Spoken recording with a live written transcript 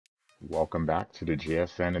Welcome back to the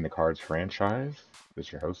JSN and the Cards franchise. This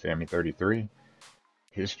is your host, Sammy33.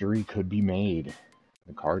 History could be made.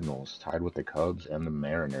 The Cardinals tied with the Cubs and the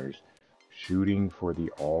Mariners, shooting for the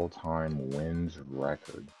all-time wins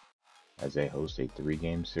record as they host a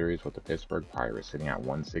three-game series with the Pittsburgh Pirates sitting at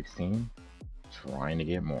 116, trying to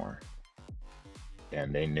get more.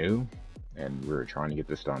 And they knew, and we were trying to get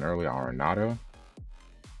this done early. Arenado,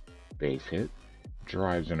 base hit,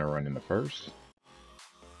 drives in a run in the first.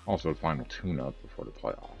 Also, the final tune-up before the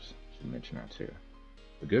playoffs. Should mention that too.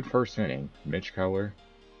 A good first inning. Mitch Keller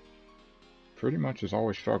pretty much has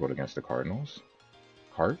always struggled against the Cardinals.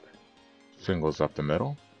 Carp singles up the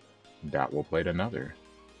middle. That will plate another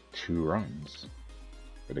 2 runs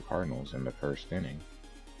for the Cardinals in the first inning.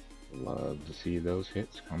 Love to see those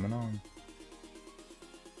hits coming on.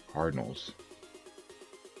 Cardinals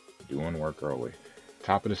doing work early.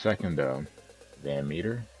 Top of the second though, Van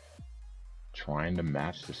Meter trying to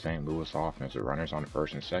match the St. Louis offense with runners on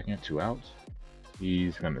first and second, 2 outs.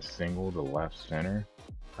 He's going to single the left center.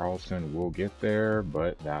 Carlson will get there,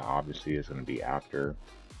 but that obviously is going to be after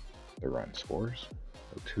the run scores.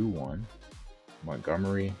 So 2-1.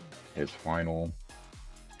 Montgomery, his final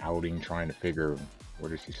outing, trying to figure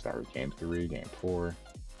where does he start? Game 3, game 4.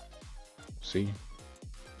 See.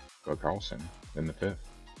 But Carlson in the 5th.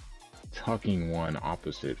 Tucking one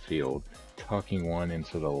opposite field. Tucking one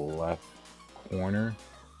into the left corner.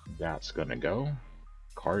 That's gonna go.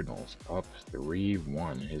 Cardinals up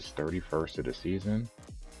 3-1, his 31st of the season.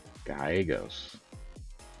 Gallegos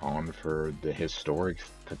on for the historic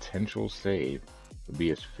potential save. Would be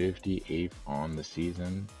his 58th on the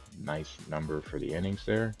season. Nice number for the innings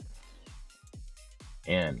there.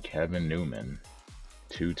 And Kevin Newman,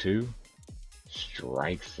 2-2,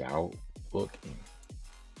 strikes out looking.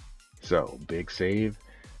 So big save,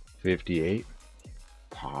 58.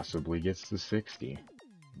 Possibly gets to 60,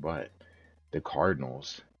 but the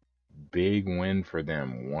Cardinals, big win for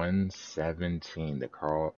them, 117. The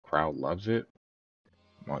crowd loves it.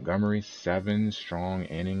 Montgomery, 7 strong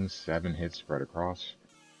innings, 7 hits spread across,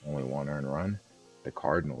 only 1 earned run. The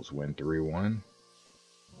Cardinals win 3-1.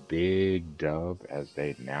 Big dub as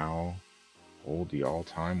they now hold the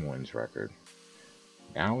all-time wins record.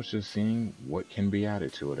 Now it's just seeing what can be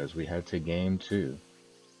added to it as we head to game 2.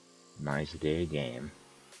 Nice day game.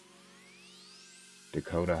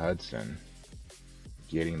 Dakota Hudson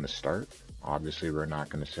getting the start. Obviously, we're not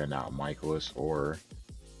going to send out Michaelis or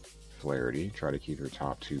Flaherty. Try to keep your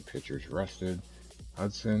top 2 pitchers rested.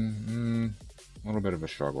 Hudson, a little bit of a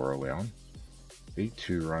struggle early on. See,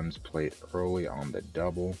 2 runs played early on the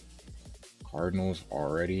double. Cardinals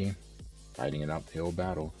already fighting an uphill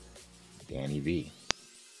battle. Danny V.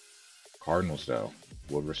 Cardinals, though,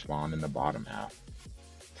 will respond in the bottom half.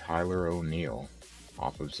 Tyler O'Neill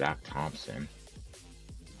off of Zach Thompson.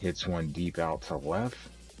 Hits one deep out to left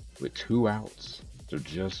with 2 outs. So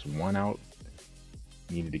just 1 out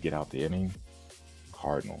needed to get out the inning.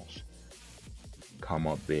 Cardinals come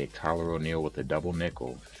up big. Tyler O'Neill with a double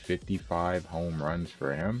nickel. 55 home runs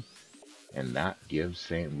for him. And that gives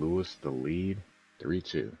St. Louis the lead,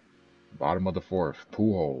 3-2. Bottom of the 4th,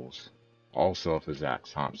 Pujols, also for Zach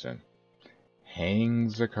Thompson,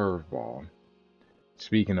 hangs a curveball.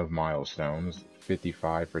 Speaking of milestones,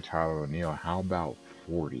 55 for Tyler O'Neill. How about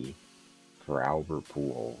 40 for Albert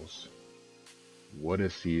Pujols? What a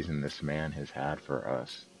season this man has had for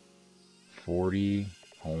us. 40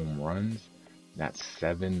 home runs. That's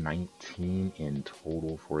 719 in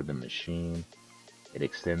total for the machine. It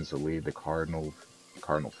extends the lead. The Cardinal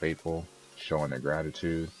faithful showing their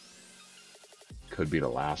gratitude. Could be the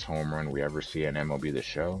last home run we ever see in MLB The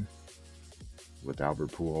Show with Albert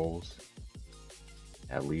Pujols,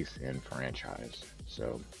 at least in franchise.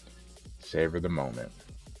 So savor the moment.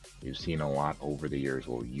 You've seen a lot over the years.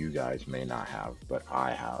 Well, you guys may not have, but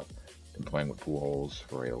I have been playing with Pujols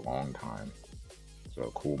for a long time. So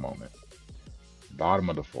a cool moment. Bottom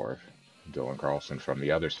of the 4th, Dylan Carlson from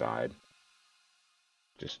the other side,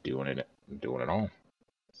 just doing it all.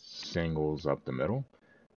 Singles up the middle.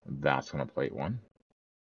 That's gonna plate one.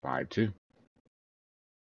 5-2.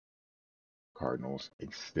 Cardinals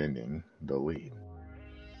extending the lead.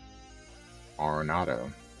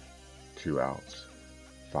 Arenado, 2 outs.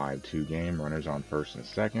 5-2 game, runners on first and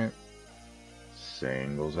second.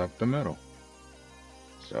 Singles up the middle.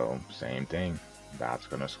 So, same thing. That's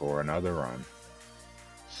going to score another run.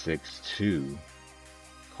 6-2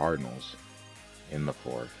 Cardinals in the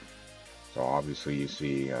 4th. So, obviously, you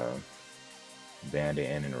see Banda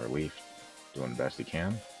in relief, doing the best he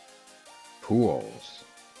can. Pujols,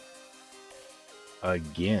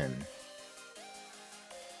 again,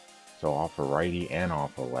 So off a righty and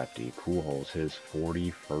off a lefty. Pujols his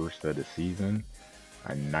 41st of the season.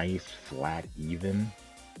 A nice flat even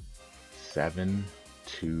 7-2-0.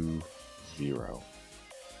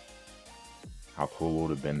 How cool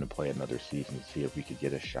would it have been to play another season to see if we could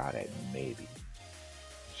get a shot at maybe,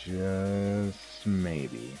 just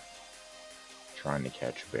maybe, trying to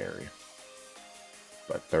catch Barry.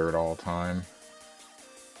 But third all time,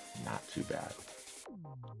 not too bad.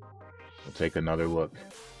 We'll take another look.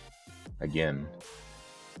 Again,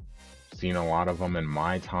 seen a lot of them in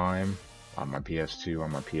my time on my PS2,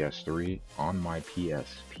 on my PS3, on my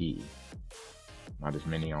PSP. Not as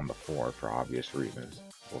many on the 4 for obvious reasons.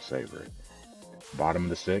 We'll savor it. Bottom of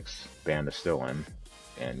the 6, band is still in.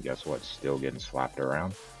 And guess what? Still getting slapped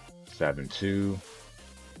around. 7-2.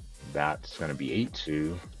 That's going to be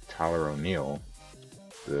 8-2. Tyler O'Neill.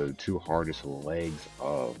 The two hardest legs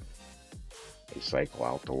of a cycle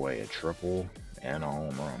out the way. A triple and a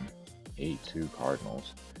home run. 8-2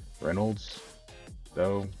 Cardinals. Reynolds,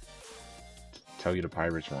 though, tell you the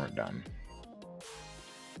Pirates weren't done.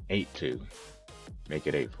 8-2. Make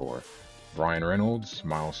it 8-4. Brian Reynolds,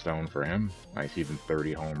 milestone for him. Nice even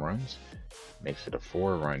 30 home runs. Makes it a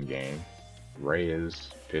 4-run game.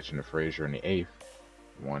 Reyes pitching to Frazier in the 8th.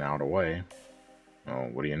 1 out away. Oh,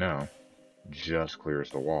 what do you know? Just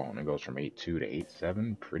clears the wall, and it goes from 8-2 to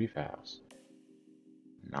 8-7 pretty fast.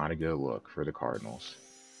 Not a good look for the Cardinals.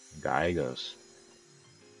 Gallegos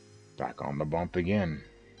back on the bump again,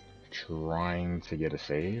 trying to get a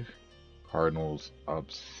save. Cardinals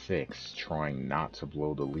up 6, trying not to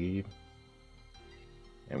blow the lead.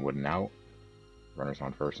 And with an out, runners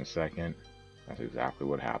on first and second. That's exactly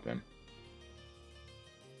what happened.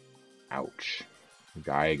 Ouch.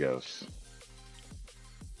 Gallegos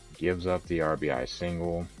gives up the RBI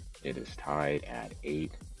single. It is tied at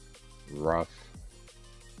 8. Rough.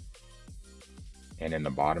 And in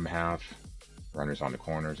the bottom half, runners on the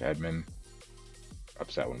corners. Edman,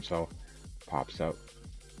 upset with himself, pops up.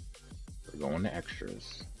 We're going to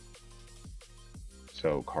extras.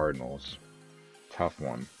 So Cardinals, tough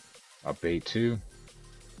one. Up 8-2.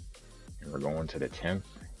 And we're going to the 10th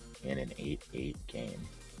in an 8-8 game.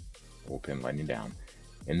 Bullpen letting down.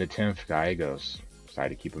 In the 10th, Gallegos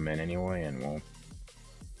decided to keep him in anyway, and well,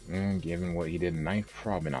 given what he did tonight,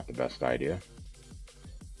 probably not the best idea.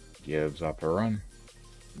 Gives up a run.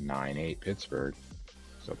 9-8 Pittsburgh.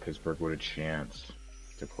 So Pittsburgh with a chance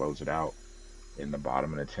to close it out in the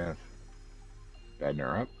bottom of the 10th.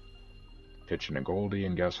 Bednar up. Pitching to Goldie,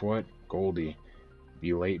 and guess what? Goldie,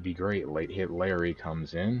 be late, be great. Late hit Larry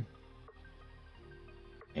comes in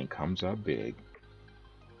and comes up big.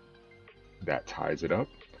 That ties it up.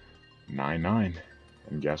 9-9.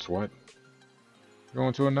 And guess what?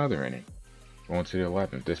 Going to another inning. Going to the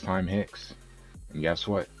 11th. This time Hicks. And guess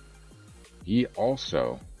what? He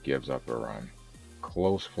also gives up a run.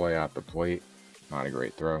 Close play at the plate. Not a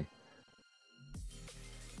great throw.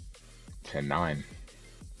 10-9.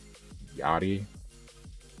 Yachty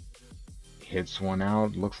hits one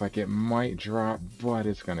out. Looks like it might drop, but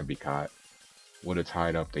it's going to be caught. Would have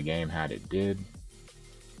tied up the game had it did.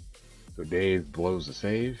 So Dave blows the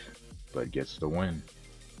save, but gets the win.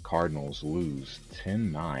 Cardinals lose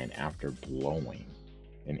 10-9 after blowing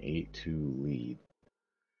an 8-2 lead.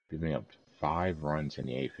 Giving up 5 runs in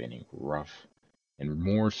the 8th inning. Rough. And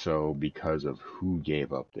more so because of who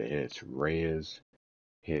gave up the hits. Reyes,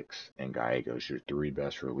 Hicks, and Gallegos, your 3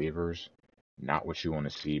 best relievers. Not what you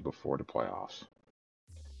want to see before the playoffs.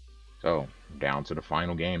 So, down to the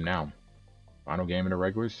final game now. Final game in the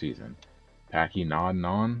regular season. Packy nodding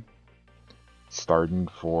on. Starting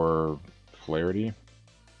for Flaherty.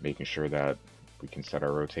 Making sure that we can set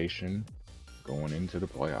our rotation going into the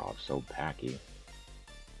playoffs. So, Packy.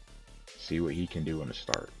 See what he can do in the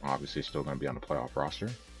start. Obviously, still going to be on the playoff roster.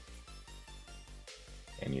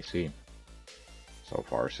 And you see. So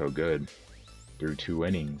far, so good. Through 2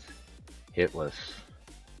 innings. Hitless.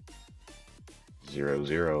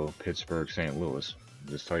 0-0. Pittsburgh, St. Louis.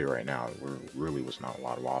 Just tell you right now, there really was not a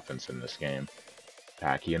lot of offense in this game.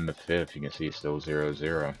 Packy in the 5th. You can see it's still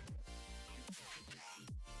 0-0.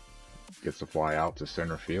 Gets the fly out to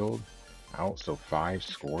center field. Out, so 5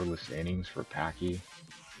 scoreless innings for Packy.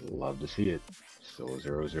 Love to see it. Still a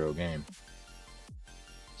 0-0 game.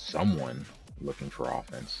 Someone looking for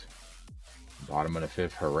offense. Bottom of the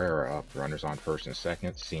 5th, Herrera up. Runners on first and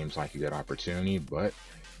second. Seems like a good opportunity, but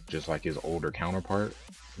just like his older counterpart,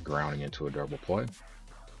 grounding into a double play.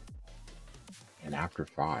 And after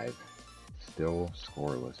 5, still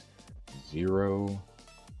scoreless. 0-0.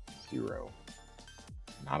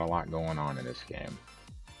 Not a lot going on in this game.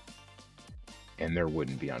 And there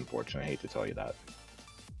wouldn't be, unfortunately. I hate to tell you that.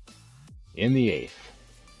 In the 8th,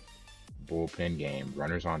 bullpen game.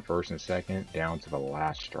 Runners on first and second, down to the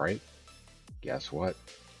last strike. Guess what?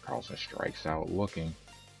 Carlson strikes out looking.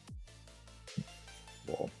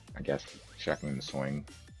 Well, I guess checking the swing,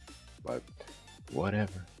 but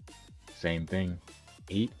whatever. Same thing.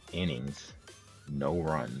 8 innings, no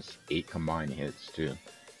runs, 8 combined hits too.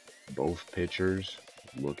 Both pitchers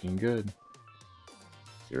looking good.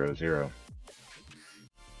 0-0.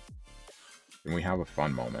 Then we have a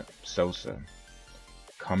fun moment. Sosa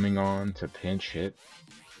coming on to pinch hit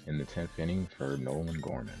in the 10th inning for Nolan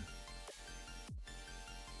Gorman.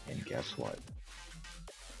 And guess what?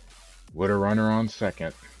 With a runner on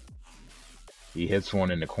second, he hits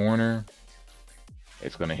one in the corner.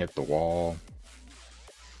 It's going to hit the wall.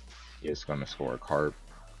 It's going to score a carp.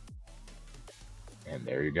 And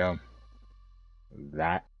there you go.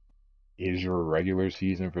 That is your regular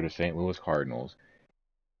season for the St. Louis Cardinals.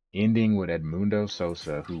 Ending with Edmundo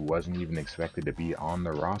Sosa, who wasn't even expected to be on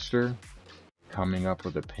the roster, coming up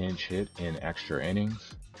with a pinch hit in extra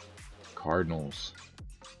innings. Cardinals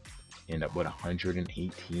end up with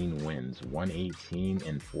 118 wins, 118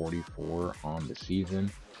 and 44 on the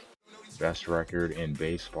season. Best record in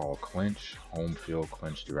baseball clinch, home field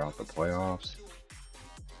clinch throughout the playoffs.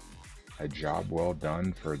 A job well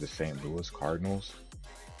done for the St. Louis Cardinals.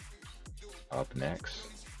 Up next,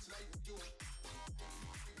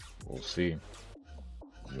 we'll see.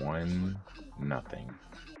 1-0.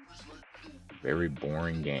 Very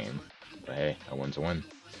boring game, but hey, a win's a win.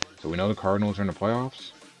 So we know the Cardinals are in the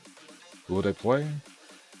playoffs. Who will they play?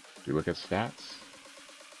 Do you look at stats?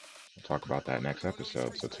 We'll talk about that next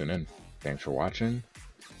episode, so tune in. Thanks for watching.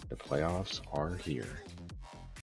 The playoffs are here.